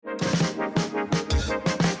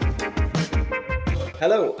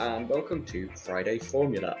Hello and welcome to Friday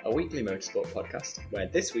Formula, a weekly motorsport podcast where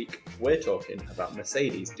this week we're talking about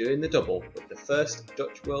Mercedes doing the double with the first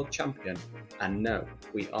Dutch world champion. And no,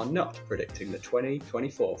 we are not predicting the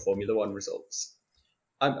 2024 Formula One results.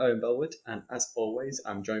 I'm Owen Bellwood and as always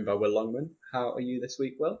I'm joined by Will Longman. How are you this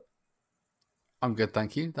week, Will? I'm good,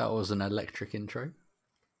 thank you. That was an electric intro.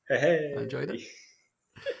 Hey! I enjoyed it.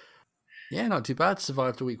 Yeah, not too bad.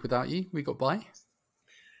 Survived a week without you. We got by.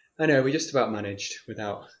 I know, we just about managed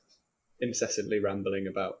without incessantly rambling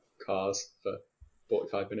about cars for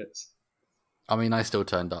 45 minutes. I mean, I still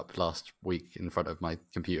turned up last week in front of my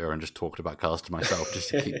computer and just talked about cars to myself just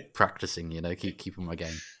to keep practicing, keep on my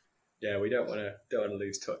game. Yeah, we don't want to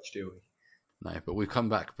lose touch, do we? No, but we've come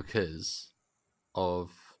back because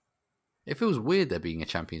of... It feels weird there being a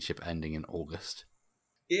championship ending in August.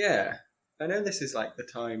 Yeah, I know this is like the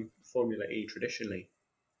time Formula E traditionally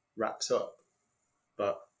wraps up,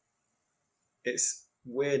 but it's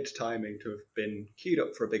weird timing to have been queued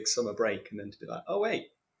up for a big summer break and then to be like, oh wait,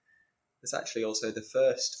 there's actually also the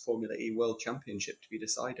first Formula E World Championship to be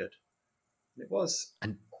decided. And it was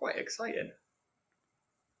quite exciting.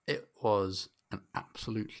 It was an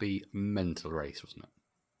absolutely mental race, wasn't it?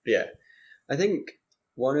 Yeah, I think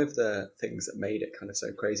one of the things that made it kind of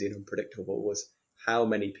so crazy and unpredictable was how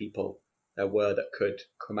many people there were that could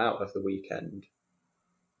come out of the weekend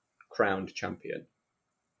crowned champion.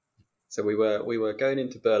 So we were going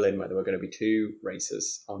into Berlin where there were going to be two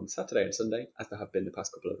races on Saturday and Sunday, as there have been the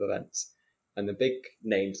past couple of events. And the big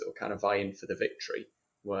names that were kind of vying for the victory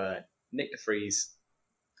were Nick de Vries,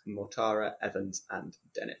 Mortara, Evans, and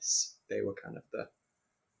Dennis. They were kind of the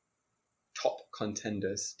top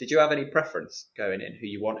contenders. Did you have any preference going in who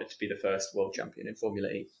you wanted to be the first world champion in Formula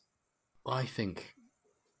E? I think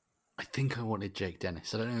I wanted Jake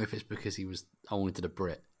Dennis. I don't know if it's because I wanted a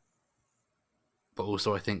Brit. But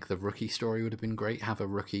also I think the rookie story would have been great. Have a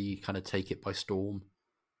rookie kind of take it by storm.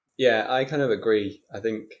 Yeah, I kind of agree. I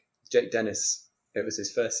think Jake Dennis, it was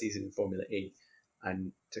his first season in Formula E.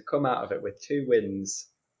 And to come out of it with 2 wins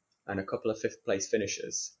and a couple of 5th place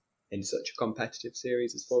finishes in such a competitive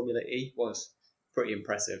series as Formula E was pretty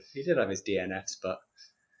impressive. He did have his DNFs, but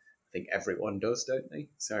I think everyone does, don't they?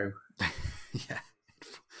 So yeah.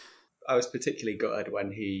 I was particularly gutted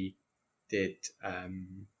when he did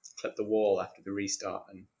clip the wall after the restart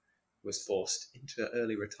and was forced into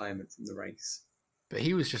early retirement from the race. But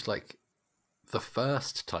he was just like the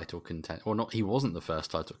first title contender, or not, he wasn't the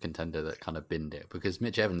first title contender that kind of binned it, because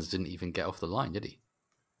Mitch Evans didn't even get off the line, did he?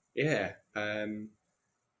 Yeah.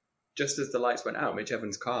 Just as the lights went out, Mitch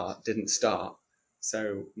Evans' car didn't start,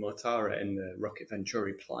 so Mortara in the Rocket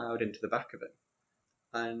Venturi ploughed into the back of it.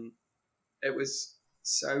 And it was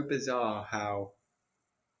so bizarre how,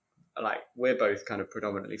 like, we're both kind of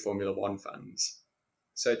predominantly Formula One fans.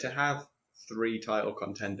 So to have 3 title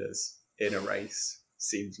contenders in a race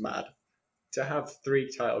seems mad. To have 3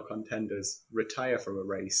 title contenders retire from a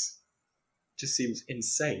race just seems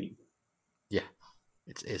insane. Yeah,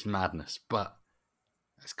 it's madness, but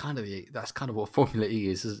that's kind of what Formula E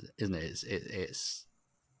is, isn't it? It's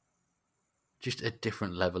just a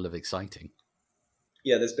different level of exciting.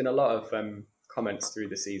 Yeah, there's been a lot of comments through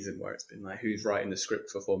the season where it's been like, who's writing the script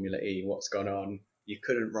for Formula E? What's gone on? You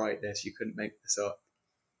couldn't write this. You couldn't make this up.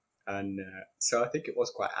 And so I think it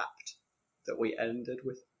was quite apt that we ended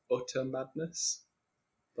with utter madness.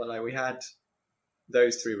 But like we had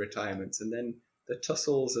those 3 retirements, and then the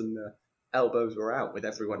tussles and the elbows were out with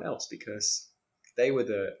everyone else because they were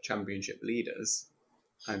the championship leaders,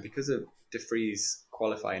 and because of de Vries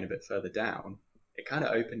qualifying a bit further down, it kind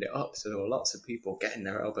of opened it up. So there were lots of people getting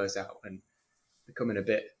their elbows out and becoming a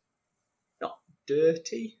bit not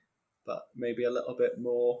dirty, but maybe a little bit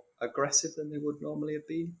more aggressive than they would normally have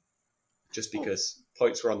been, just because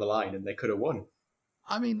points were on the line and they could have won.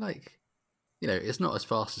 I mean, like, it's not as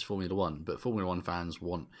fast as Formula One, but Formula One fans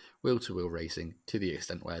want wheel-to-wheel racing to the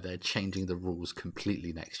extent where they're changing the rules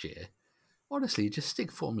completely next year. Honestly, just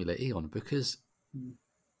stick Formula E on, because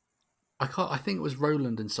I think it was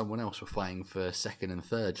Roland and someone else were fighting for second and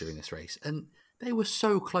third during this race, and they were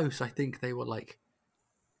so close. I think they were like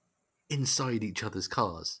inside each other's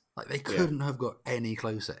cars. Like they couldn't have got any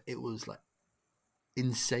closer. It was like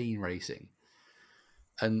insane racing.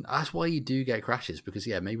 And that's why you do get crashes, because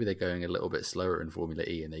maybe they're going a little bit slower in Formula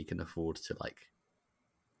E and they can afford to like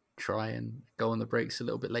try and go on the brakes a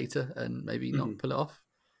little bit later and maybe not pull it off.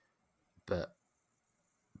 But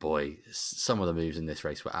boy, some of the moves in this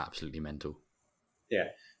race were absolutely mental. Yeah.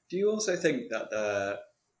 Do you also think that the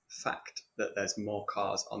fact that there's more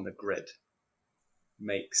cars on the grid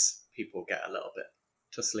makes people get a little bit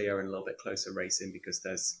tusslier and a little bit closer racing because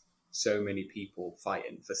there's so many people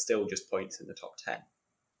fighting for still just points in the top 10.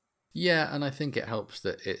 Yeah, and I think it helps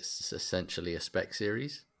that it's essentially a spec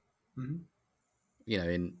series. Mm-hmm.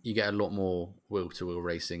 You get a lot more wheel-to-wheel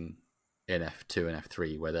racing in F2 and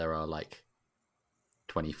F3 where there are like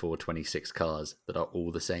 24, 26 cars that are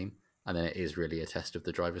all the same. And then it is really a test of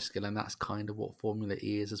the driver's skill. And that's kind of what Formula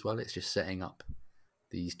E is as well. It's just setting up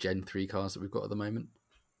these Gen 3 cars that we've got at the moment.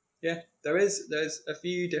 Yeah, there's a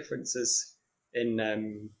few differences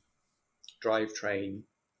in drivetrain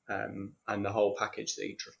and the whole package that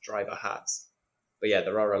each driver has. But yeah,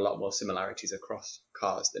 there are a lot more similarities across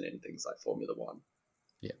cars than in things like Formula One.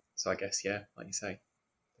 Yeah. So I guess, yeah, like you say,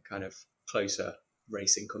 the kind of closer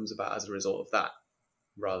racing comes about as a result of that,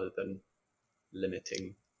 rather than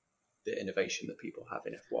limiting the innovation that people have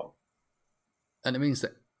in F1. And it means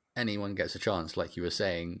that anyone gets a chance, like you were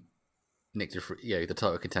saying. Nick De Vries, the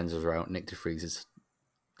title contenders are out. Nick De Vries is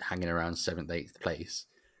hanging around 7th, 8th place.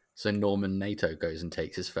 So Norman Nato goes and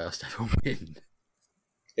takes his first ever win.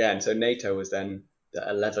 Yeah, and so Nato was then the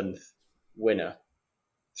 11th winner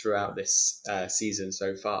throughout this season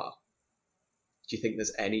so far. Do you think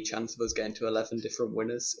there's any chance of us getting to 11 different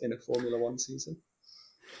winners in a Formula One season?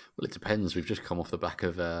 Well, it depends. We've just come off the back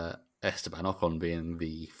of Esteban Ocon being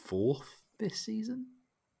the 4th this season.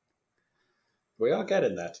 We are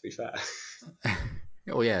getting there, to be fair.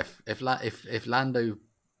 Oh yeah, if Lando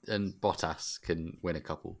and Bottas can win a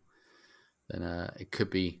couple, then it could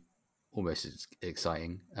be almost as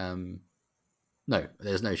exciting. No,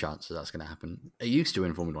 there's no chance that that's going to happen. It used to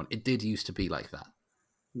in Formula One. It did used to be like that.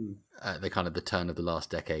 The turn of the last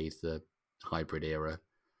decade, the hybrid era,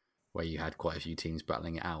 where you had quite a few teams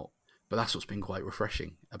battling it out. But that's what's been quite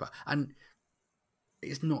refreshing about. And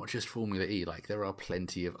it's not just Formula E. Like, there are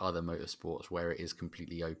plenty of other motorsports where it is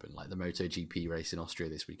completely open. Like the MotoGP race in Austria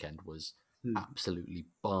this weekend was absolutely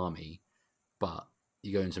balmy. But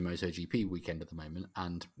you go into MotoGP weekend at the moment,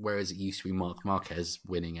 and whereas it used to be Marc Marquez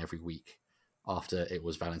winning every week, after it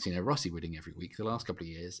was Valentino Rossi winning every week the last couple of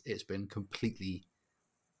years, it's been completely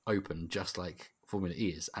open, just like Formula E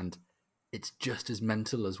is. And it's just as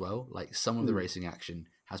mental as well. Like, some of the racing action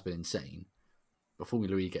has been insane, but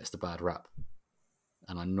Formula E gets the bad rap.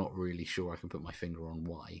 And I'm not really sure I can put my finger on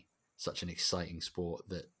why such an exciting sport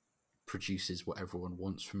that produces what everyone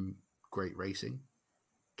wants from great racing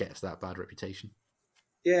gets that bad reputation.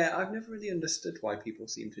 Yeah, I've never really understood why people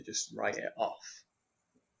seem to just write it off.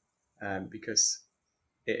 Because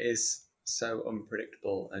it is so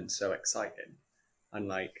unpredictable and so exciting. And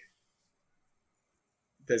like,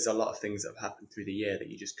 there's a lot of things that have happened through the year that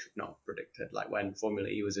you just could not have predicted. Like when Formula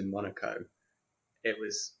E was in Monaco, it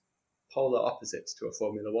was polar opposites to a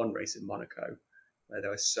Formula One race in Monaco, where there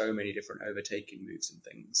were so many different overtaking moves and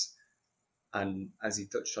things. And as you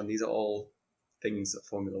touched on, these are all things that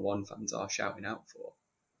Formula One fans are shouting out for.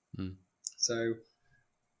 So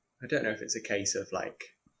I don't know if it's a case of like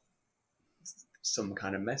some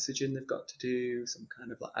kind of messaging they've got to do, some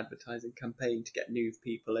kind of like advertising campaign to get new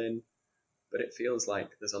people in, but it feels like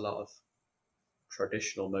there's a lot of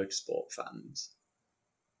traditional motorsport fans,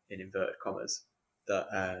 in inverted commas,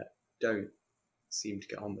 that don't seem to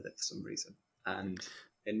get on with it for some reason. And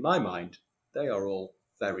in my mind, they are all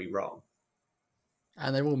very wrong.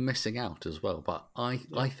 And they're all missing out as well. But I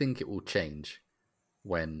think it will change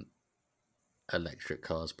when electric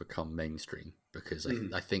cars become mainstream, because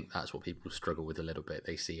I think that's what people struggle with a little bit.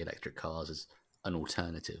 They see electric cars as an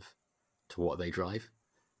alternative to what they drive.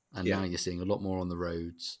 And now you're seeing a lot more on the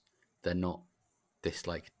roads. They're not this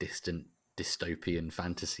like distant dystopian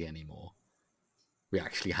fantasy anymore. We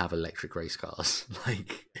actually have electric race cars.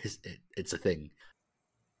 Like, it's a thing.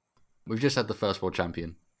 We've just had the first world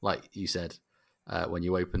champion, like you said, when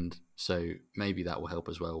you opened. So maybe that will help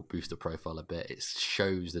as well, boost the profile a bit. It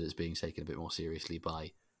shows that it's being taken a bit more seriously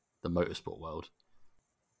by the motorsport world.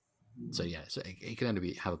 So yeah, so it can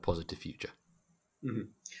only have a positive future. Mm-hmm.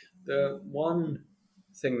 The one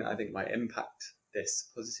thing that I think might impact this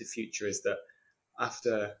positive future is that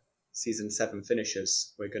after season 7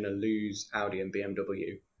 finishes, we're going to lose Audi and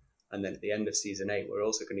BMW. And then at the end of season 8, we're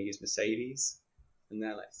also going to use Mercedes. And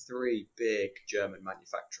they're like 3 big German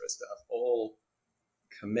manufacturers that have all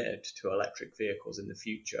committed to electric vehicles in the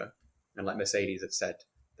future. And like Mercedes have said,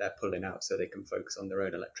 they're pulling out so they can focus on their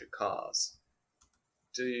own electric cars.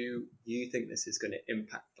 Do you think this is going to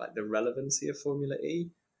impact like the relevancy of Formula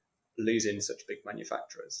E, losing such big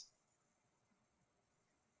manufacturers?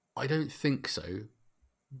 I don't think so.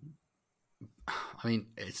 I mean,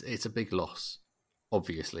 it's a big loss,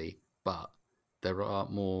 obviously, but there are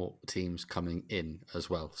more teams coming in as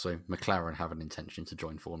well. So McLaren have an intention to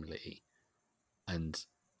join Formula E. And,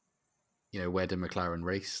 where do McLaren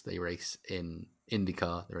race? They race in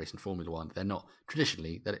IndyCar, they're racing Formula One. They're not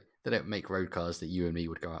traditionally, they don't make road cars that you and me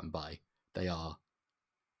would go out and buy. They are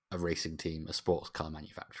a racing team, a sports car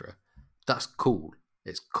manufacturer. That's cool.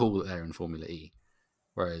 It's cool that they're in Formula E.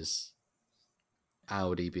 Whereas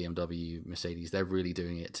Audi, BMW, Mercedes, they're really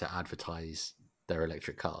doing it to advertise their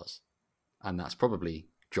electric cars. And that's probably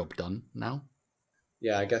job done now.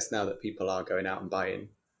 Yeah, I guess now that people are going out and buying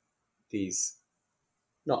these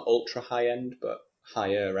not ultra high end, but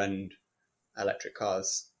higher end electric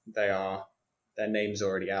cars, their name's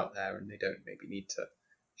already out there and they don't maybe need to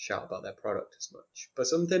shout about their product as much. But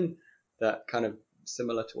something that kind of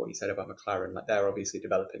similar to what you said about McLaren, like they're obviously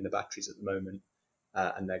developing the batteries at the moment,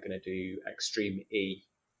 and they're going to do Extreme E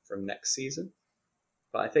from next season.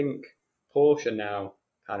 But I think Porsche are now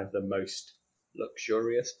kind of the most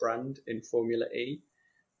luxurious brand in Formula E.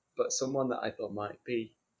 But someone that I thought might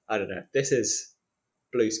be, I don't know, this is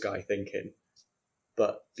blue sky thinking,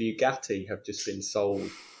 but Bugatti have just been sold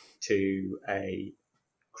to a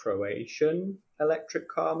Croatian electric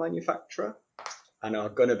car manufacturer and are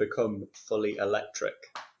going to become fully electric.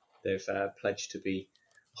 They've pledged to be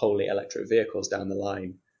wholly electric vehicles down the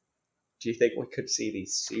line. Do you think we could see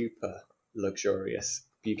these super luxurious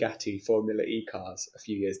Bugatti Formula E cars a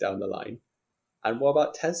few years down the line? And what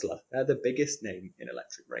about Tesla? They're the biggest name in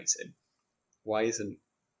electric racing. Why isn't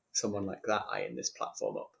someone like that eyeing this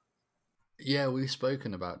platform up? Yeah, we've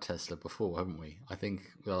spoken about Tesla before, haven't we? I think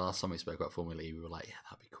the last time we spoke about Formula E, we were like, yeah,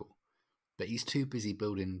 that'd be cool. But he's too busy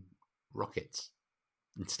building rockets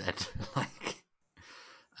instead.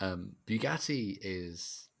 Bugatti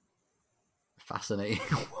is a fascinating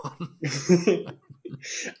one.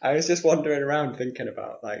 I was just wandering around thinking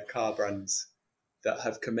about like car brands that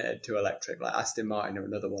have committed to electric, like Aston Martin or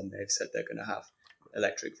another one. They've said they're going to have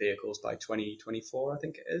electric vehicles by 2024, I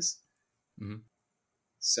think it is. Mm-hmm.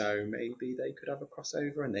 So maybe they could have a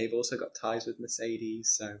crossover, and they've also got ties with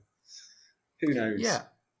Mercedes. So who knows? Yeah,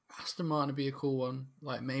 Aston Martin would be a cool one.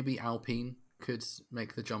 Like maybe Alpine could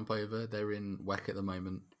make the jump over. They're in WEC at the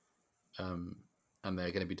moment, and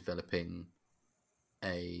they're going to be developing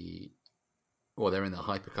they're in the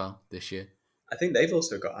hypercar this year. I think they've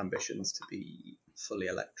also got ambitions to be fully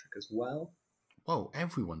electric as well. Well,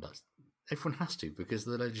 everyone does. Everyone has to because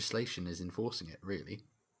the legislation is enforcing it, really.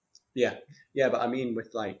 Yeah, but I mean,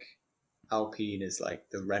 with like Alpine is like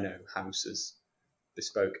the Renault house's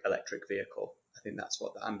bespoke electric vehicle. I think that's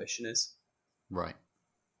what the ambition is. Right.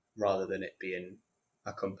 Rather than it being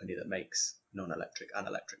a company that makes non-electric and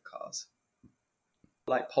electric cars.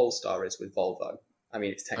 Like Polestar is with Volvo. I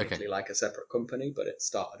mean, it's technically like a separate company, but it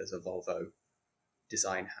started as a Volvo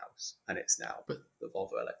design house, and it's now the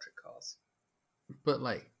Volvo electric cars. But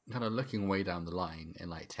like, kind of looking way down the line in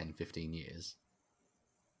like 10, 15 years,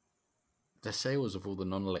 the sales of all the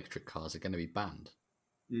non-electric cars are going to be banned.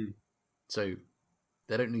 Mm. So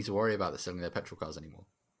they don't need to worry about selling their petrol cars anymore.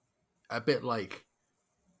 A bit like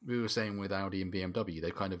we were saying with Audi and BMW,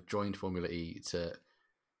 they kind of joined Formula E to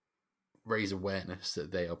raise awareness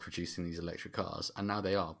that they are producing these electric cars, and now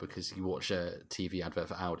they are, because you watch a TV advert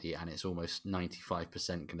for Audi and it's almost 95%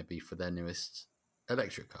 going to be for their newest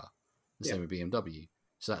electric car. The same with BMW.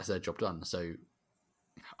 So that's their job done. So,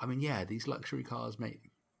 I mean, yeah, these luxury cars,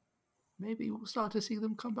 maybe we'll start to see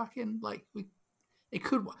them come back in. Like, it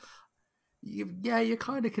could... you're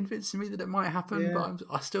kind of convincing me that it might happen, but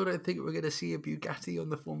I still don't think we're going to see a Bugatti on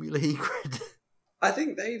the Formula E grid. I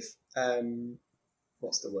think they've,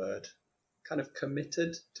 what's the word? Kind of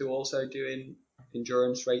committed to also doing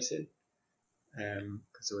endurance racing.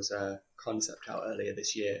 Because there was a concept out earlier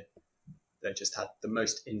this year that just had the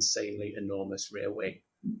most insanely enormous rear wing.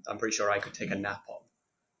 I'm pretty sure I could take a nap on,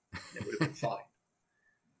 and it would have been fine.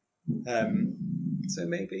 So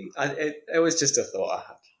maybe it was just a thought I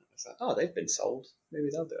had. I was like, oh, they've been sold. Maybe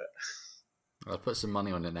they'll do it. I'll put some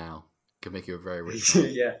money on it now. Could make you a very rich.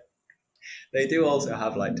 Yeah, they do also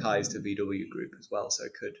have like ties to VW Group as well, so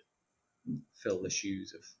it could fill the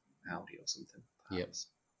shoes of Audi or something. Perhaps.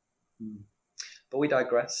 Yep. But we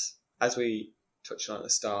digress. As we touched on at the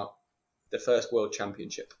start, the first World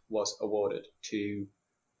Championship was awarded to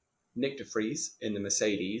Nick de Vries in the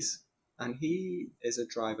Mercedes, and he is a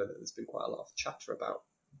driver that there's been quite a lot of chatter about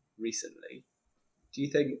recently. Do you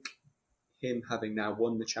think him having now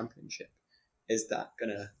won the championship, is that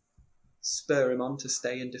going to spur him on to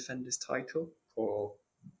stay and defend his title? Or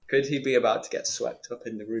could he be about to get swept up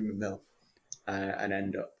in the rumour mill and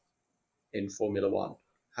end up in Formula One?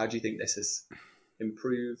 How do you think this has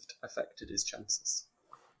improved, affected his chances?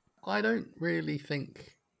 I don't really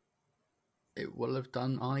think it will have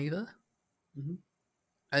done either. Mm-hmm.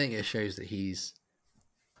 I think it shows that he's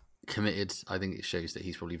committed. I think it shows that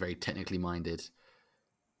he's probably very technically minded.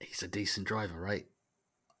 he's a decent driver, right?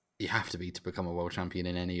 You have to be to become a world champion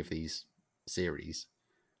in any of these series.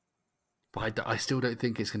 But I still don't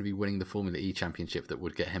think it's going to be winning the Formula E championship that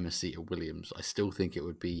would get him a seat at Williams. I still think it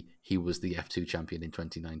would be he was the F2 champion in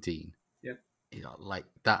 2019. Yeah. Like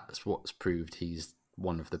that's what's proved he's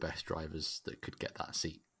one of the best drivers that could get that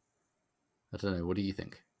seat. I don't know. What do you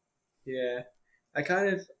think? Yeah, I kind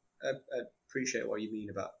of appreciate what you mean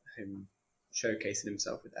about him showcasing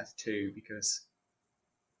himself with F2 because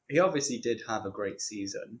he obviously did have a great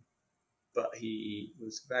season, but he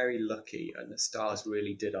was very lucky and the stars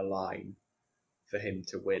really did align for him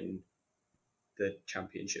to win the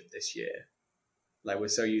championship this year. Like, we're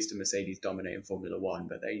so used to Mercedes dominating Formula One,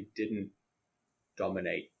 but they didn't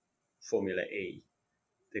dominate Formula E.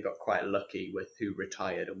 They got quite lucky with who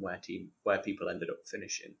retired and where people ended up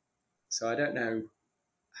finishing. So I don't know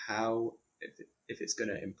how if it's going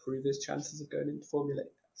to improve his chances of going into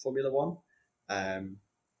Formula One.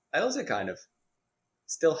 I also kind of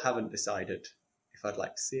still haven't decided if I'd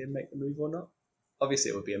like to see him make the move or not.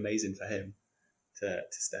 Obviously, it would be amazing for him to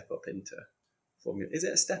step up into Formula. Is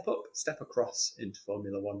it a step up? Step across into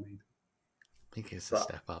Formula One, maybe? I think it's a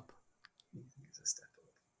step up. You think it's a step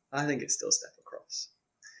up? I think it's still step across.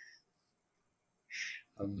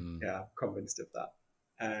 Yeah, I'm convinced of that.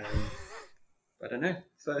 I don't know.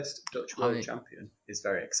 First Dutch world champion is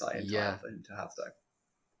very exciting for him to have, though.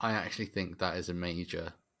 I actually think that is a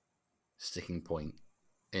major sticking point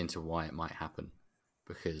into why it might happen,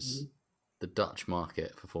 because the Dutch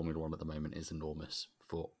market for Formula One at the moment is enormous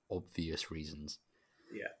for obvious reasons.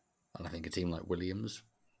 Yeah. And I think a team like Williams,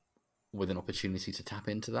 with an opportunity to tap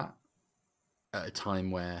into that at a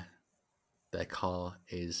time where their car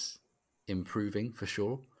is improving for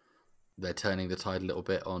sure, they're turning the tide a little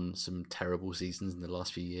bit on some terrible seasons in the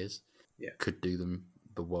last few years. Yeah. Could do them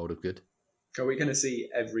the world of good. Are we going to see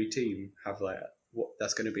every team have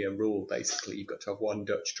that's going to be a rule, basically? You've got to have one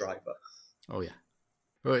Dutch driver. Oh, yeah.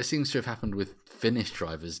 Well, it seems to have happened with Finnish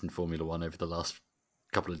drivers in Formula One over the last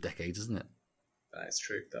couple of decades, isn't it? That's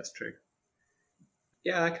true.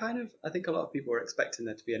 Yeah, I think a lot of people are expecting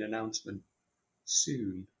there to be an announcement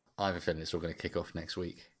soon. I have a feeling it's all going to kick off next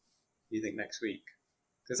week. You think next week?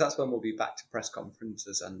 Because that's when we'll be back to press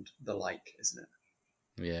conferences and the like, isn't it?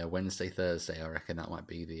 Yeah, Wednesday, Thursday. I reckon that might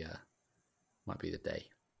be the day.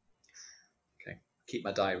 Okay, keep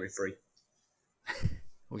my diary free.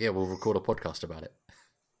 Well, yeah, we'll record a podcast about it.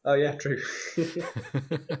 Oh yeah, true.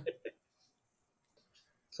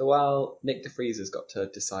 So while Nick de Vries has got to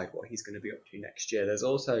decide what he's going to be up to next year, there's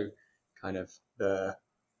also kind of the,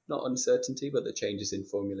 not uncertainty, but the changes in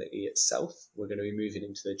Formula E itself. We're going to be moving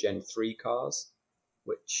into the Gen 3 cars,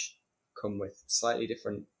 which come with slightly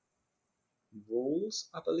different rules,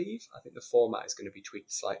 I believe. I think the format is going to be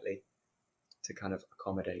tweaked slightly to kind of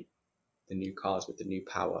accommodate the new cars with the new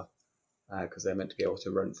power, because they're meant to be able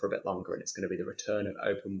to run for a bit longer, and it's going to be the return of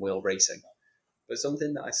open wheel racing. But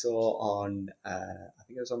something that I saw on, I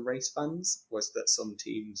think it was on Race Fans, was that some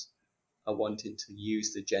teams are wanting to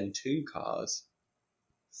use the Gen 2 cars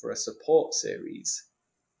for a support series.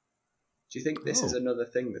 Do you think this is another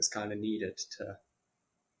thing that's kind of needed to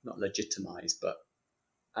not legitimize, but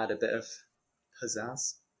add a bit of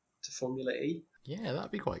pizzazz to Formula E? Yeah,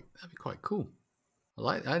 that'd be quite cool.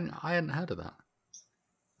 I hadn't heard of that.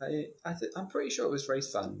 I'm pretty sure it was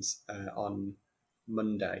Race Fans on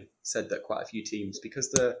Monday said that quite a few teams, because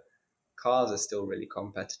the cars are still really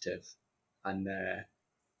competitive and they're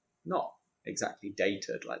not exactly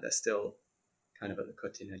dated, like they're still kind of at the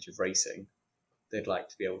cutting edge of racing, they'd like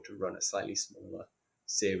to be able to run a slightly smaller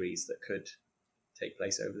series that could take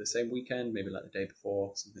place over the same weekend, maybe like the day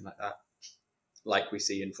before, something like that, like we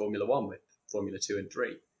see in Formula 1 with Formula 2 and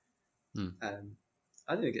 3.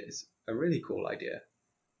 I think it's a really cool idea,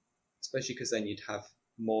 especially because then you'd have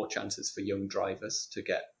more chances for young drivers to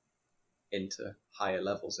get into higher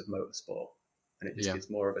levels of motorsport, and it just gives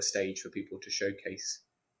more of a stage for people to showcase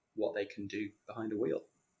what they can do behind a wheel.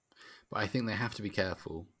 But I think they have to be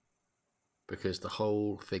careful, because the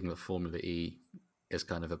whole thing that Formula E is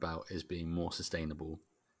kind of about is being more sustainable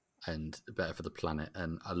and better for the planet,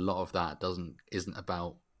 and a lot of that isn't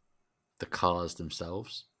about the cars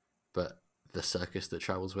themselves, but the circus that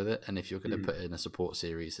travels with it. And if you're going to put in a support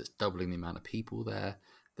series that's doubling the amount of people there,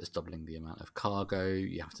 that's doubling the amount of cargo,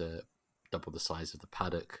 you have to double the size of the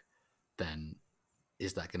paddock, then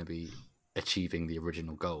is that going to be achieving the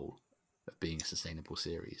original goal of being a sustainable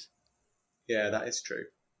series? Yeah, that is true.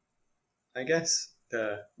 I guess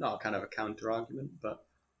not kind of a counter argument, but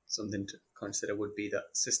something to consider would be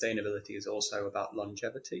that sustainability is also about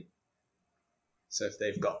longevity. So if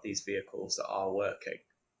they've got these vehicles that are working,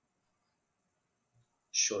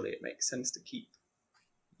 surely it makes sense to keep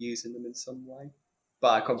using them in some way.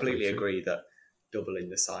 But I completely Very true. agree that doubling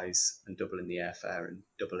the size and doubling the airfare and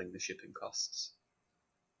doubling the shipping costs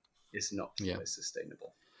is not Yeah. always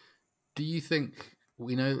sustainable. Do you think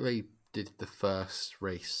we know they did the first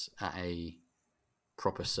race at a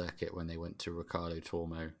proper circuit when they went to Ricardo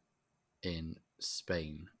Tormo in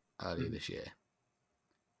Spain earlier this year?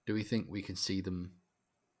 Do we think we can see them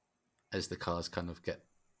as the cars kind of get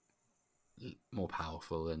more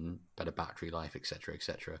powerful and better battery life,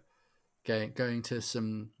 etc., going to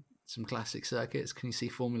some classic circuits? Can you see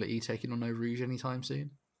Formula E taking on Eau Rouge anytime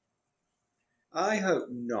soon? I hope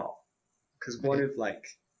not, because Okay.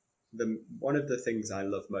 one of the things I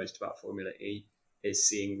love most about Formula E is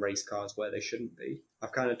seeing race cars where they shouldn't be.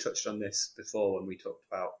 I've kind of touched on this before when we talked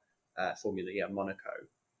about Formula E at Monaco.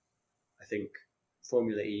 I think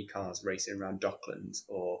Formula E cars racing around Docklands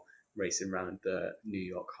or racing around the New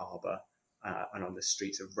York Harbour and on the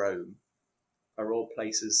streets of Rome are all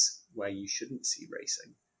places where you shouldn't see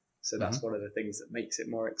racing. So that's one of the things that makes it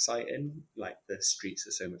more exciting. Like the streets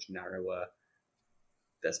are so much narrower.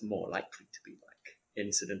 There's more likely to be like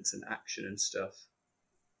incidents and action and stuff.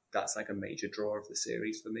 That's like a major draw of the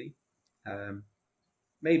series for me.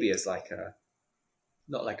 Maybe as like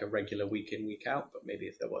not like a regular week in, week out, but maybe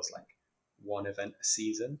if there was like one event a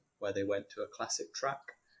season where they went to a classic track.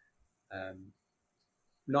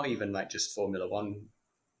 Not even like just Formula One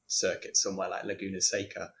circuit somewhere like Laguna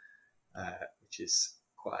Seca, which is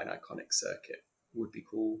quite an iconic circuit, would be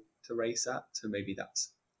cool to race at. So maybe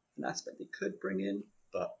that's an aspect they could bring in,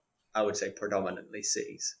 but I would say predominantly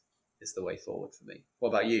cities is the way forward for me. What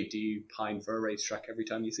about you? Do you pine for a racetrack every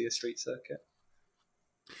time you see a street circuit?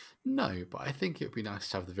 No, but I think it would be nice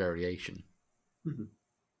to have the variation. Mm-hmm.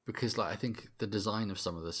 Because I think the design of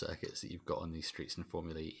some of the circuits that you've got on these streets in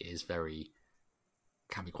Formula E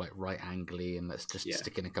can be quite right angly, and let's just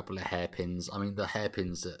stick in a couple of hairpins. I mean, the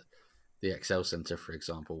hairpins at the Excel Centre, for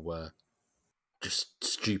example, were just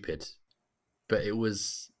stupid, but it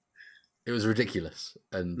was ridiculous.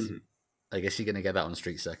 And I guess you're going to get that on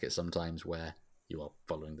street circuits sometimes where you are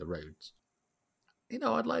following the roads.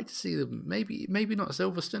 I'd like to see them, maybe not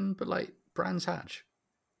Silverstone, but like Brands Hatch.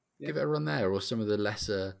 Give it a run there, or some of the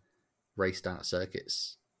lesser raced out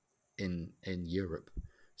circuits in Europe.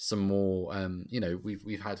 Some more,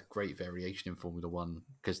 we've had great variation in Formula One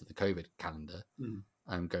because of the COVID calendar.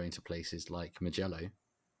 Going to places like Mugello.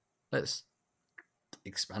 Let's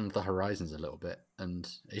expand the horizons a little bit, and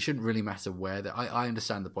it shouldn't really matter where. I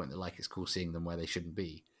understand the point that like it's cool seeing them where they shouldn't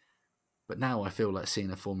be, but now I feel like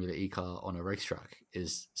seeing a Formula E car on a racetrack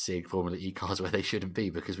is seeing Formula E cars where they shouldn't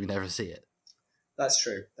be because we never see it. That's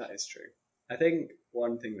true. That is true. I think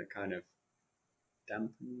one thing that kind of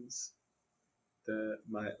dampens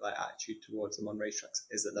my attitude towards them on racetracks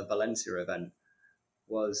is that the Valencia event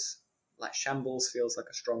was like shambles feels like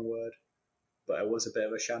a strong word, but it was a bit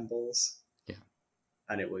of a shambles. Yeah.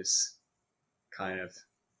 And it was kind of,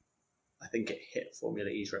 I think it hit Formula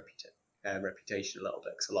E's reputation a little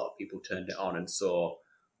bit because a lot of people turned it on and saw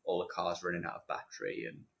all the cars running out of battery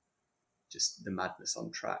and just the madness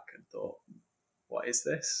on track and thought, what is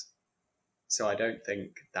this? So I don't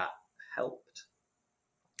think that helped.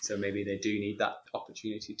 So maybe they do need that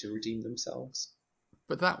opportunity to redeem themselves.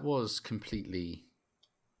 But that wasn't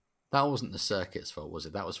the circuit's fault, was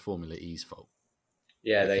it? That was Formula E's fault.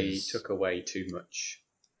 Yeah, they took away too much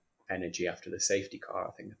energy after the safety car,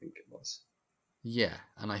 I think it was. Yeah,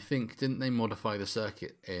 and I think, didn't they modify the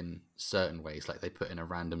circuit in certain ways? Like they put in a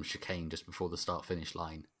random chicane just before the start-finish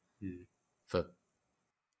line for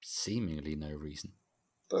seemingly no reason.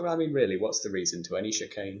 But I mean, really, what's the reason to any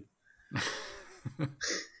chicane?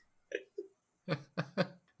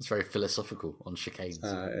 It's very philosophical on chicanes.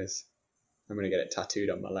 It is. I'm going to get it tattooed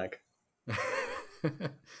on my leg.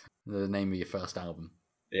 The name of your first album.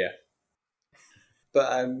 Yeah.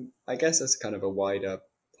 But I guess that's kind of a wider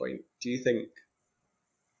point. Do you think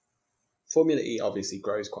Formula E obviously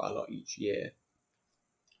grows quite a lot each year?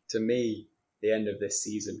 To me, the end of this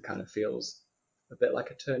season kind of feels a bit like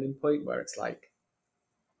a turning point where it's like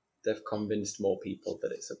they've convinced more people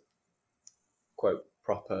that it's a, quote,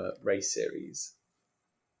 proper race series.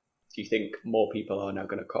 Do you think more people are now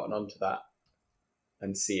going to cotton on to that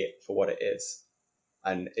and see it for what it is?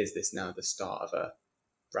 And is this now the start of a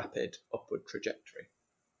rapid upward trajectory?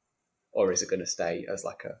 Or is it going to stay as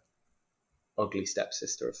like a ugly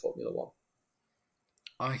stepsister of Formula One?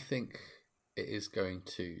 I think it is going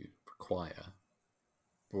to require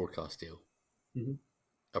broadcast deal.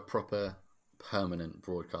 A proper permanent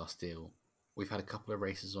broadcast deal. We've had a couple of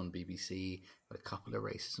races on BBC, a couple of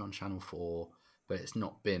races on Channel 4, but it's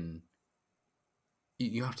not been...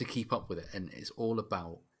 You have to keep up with it, and it's all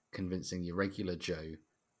about convincing your regular Joe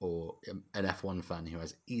or an F1 fan who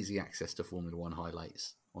has easy access to Formula One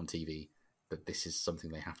highlights on TV, but this is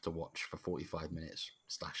something they have to watch for 45 minutes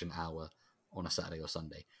 / an hour on a Saturday or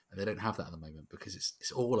Sunday. And they don't have that at the moment because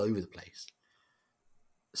it's all over the place.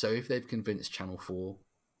 So if they've convinced Channel 4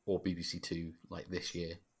 or BBC Two like this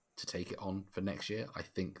year to take it on for next year, I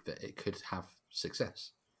think that it could have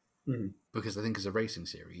success. Mm-hmm. Because I think as a racing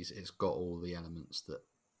series, it's got all the elements that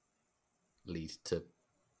lead to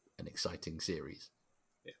an exciting series.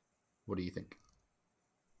 Yeah. What do you think?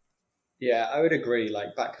 Yeah, I would agree.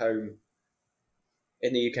 Like back home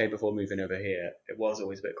in the UK before moving over here, it was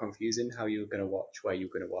always a bit confusing how you were going to watch, where you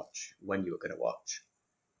were going to watch, when you were going to watch.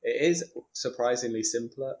 It is surprisingly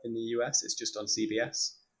simpler in the US. It's just on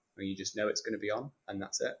CBS, where you just know it's going to be on, and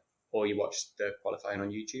that's it. Or you watch the qualifying on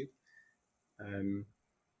YouTube.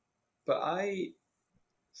 But I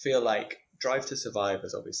feel like Drive to Survive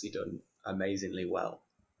has obviously done amazingly well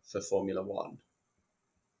for Formula One.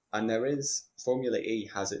 And Formula E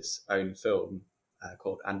has its own film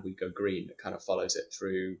called And We Go Green that kind of follows it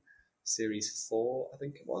through Series 4, I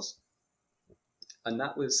think it was. And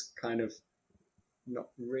that was kind of not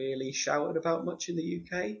really shouted about much in the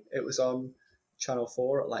UK. It was on Channel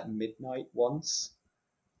 4 at like midnight once,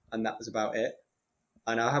 and that was about it.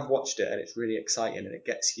 And I have watched it, and it's really exciting, and it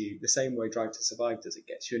gets you, the same way Drive to Survive does, it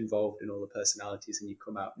gets you involved in all the personalities, and you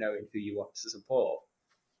come out knowing who you want to support.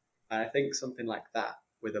 And I think something like that,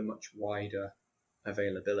 with a much wider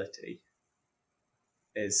availability,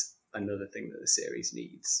 is another thing that the series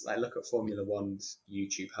needs. Like, look at Formula One's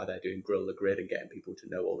YouTube, how they're doing Grill the Grid and getting people to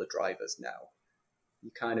know all the drivers now. You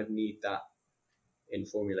kind of need that in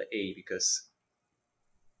Formula E because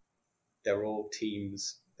they're all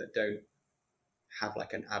teams that don't have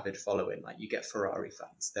like an avid following. Like you get Ferrari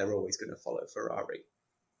fans, they're always going to follow Ferrari.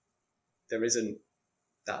 There isn't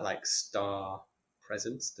that like star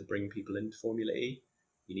presence to bring people into Formula E.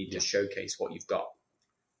 You need to showcase what you've got.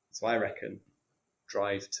 So I reckon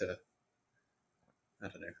Drive to, I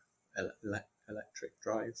don't know, electric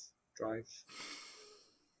drive.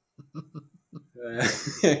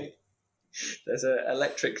 There's an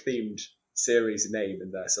electric themed series name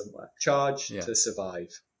in there somewhere. Charge to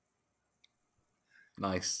Survive.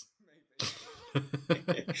 Nice.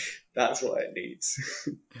 That's what it needs.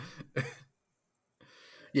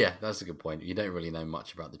 Yeah, that's a good point. You don't really know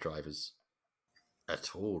much about the drivers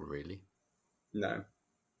at all, really. No.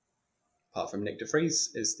 Apart from Nick de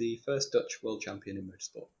Vries is the first Dutch world champion in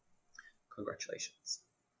motorsport. Congratulations.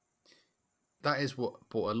 That is what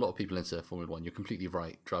brought a lot of people into Formula One. You're completely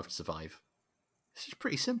right. Drive to Survive. It's just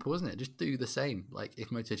pretty simple, isn't it? Just do the same. Like if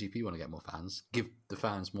MotoGP want to get more fans, give the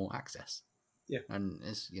fans more access. Yeah. And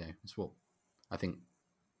it's what I think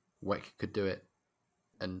WEC could do it,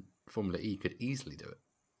 and Formula E could easily do it.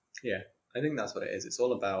 Yeah, I think that's what it is. It's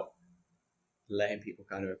all about letting people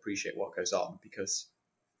kind of appreciate what goes on because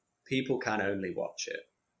people can only watch it.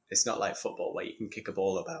 It's not like football where you can kick a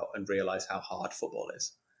ball about and realise how hard football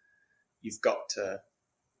is. You've got to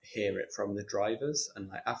hear it from the drivers, and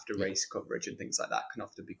like after race coverage and things like that can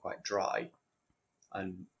often be quite dry.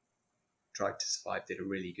 And Drive to Survive did a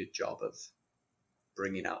really good job of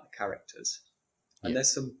bringing out the characters. And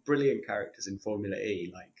there's some brilliant characters in Formula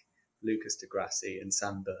E, like Lucas di Grassi and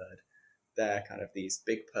Sam Bird. They're kind of these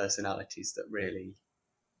big personalities that really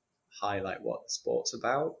highlight what the sport's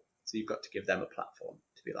about. So you've got to give them a platform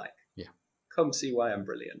to be like, come see why I'm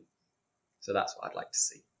brilliant. So that's what I'd like to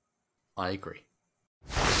see. I agree.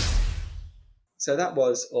 So that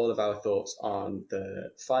was all of our thoughts on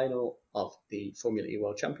the final of the Formula E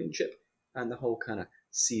World Championship and the whole kind of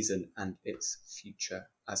season and its future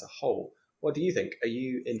as a whole. What do you think? Are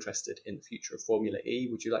you interested in the future of Formula E?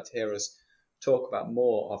 Would you like to hear us talk about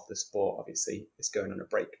more of the sport? Obviously, it's going on a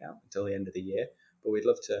break now until the end of the year, but we'd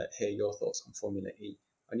love to hear your thoughts on Formula E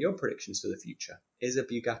and your predictions for the future. Is a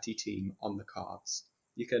Bugatti team on the cards?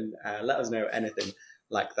 You can let us know anything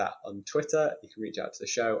like that on Twitter. You can reach out to the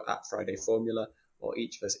show at Friday Formula or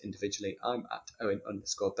each of us individually. I'm at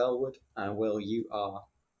Owen_Bellwood and Will, you are?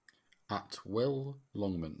 At Will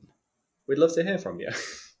Longman. We'd love to hear from you.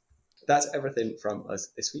 That's everything from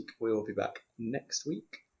us this week. We will be back next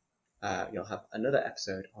week. You'll have another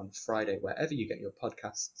episode on Friday, wherever you get your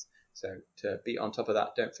podcasts. So to be on top of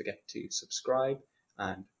that, don't forget to subscribe.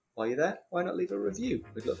 And while you're there, why not leave a review?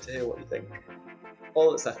 We'd love to hear what you think. All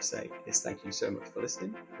that's left to say is thank you so much for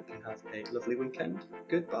listening. Hope you have a lovely weekend.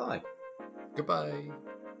 Goodbye. Goodbye.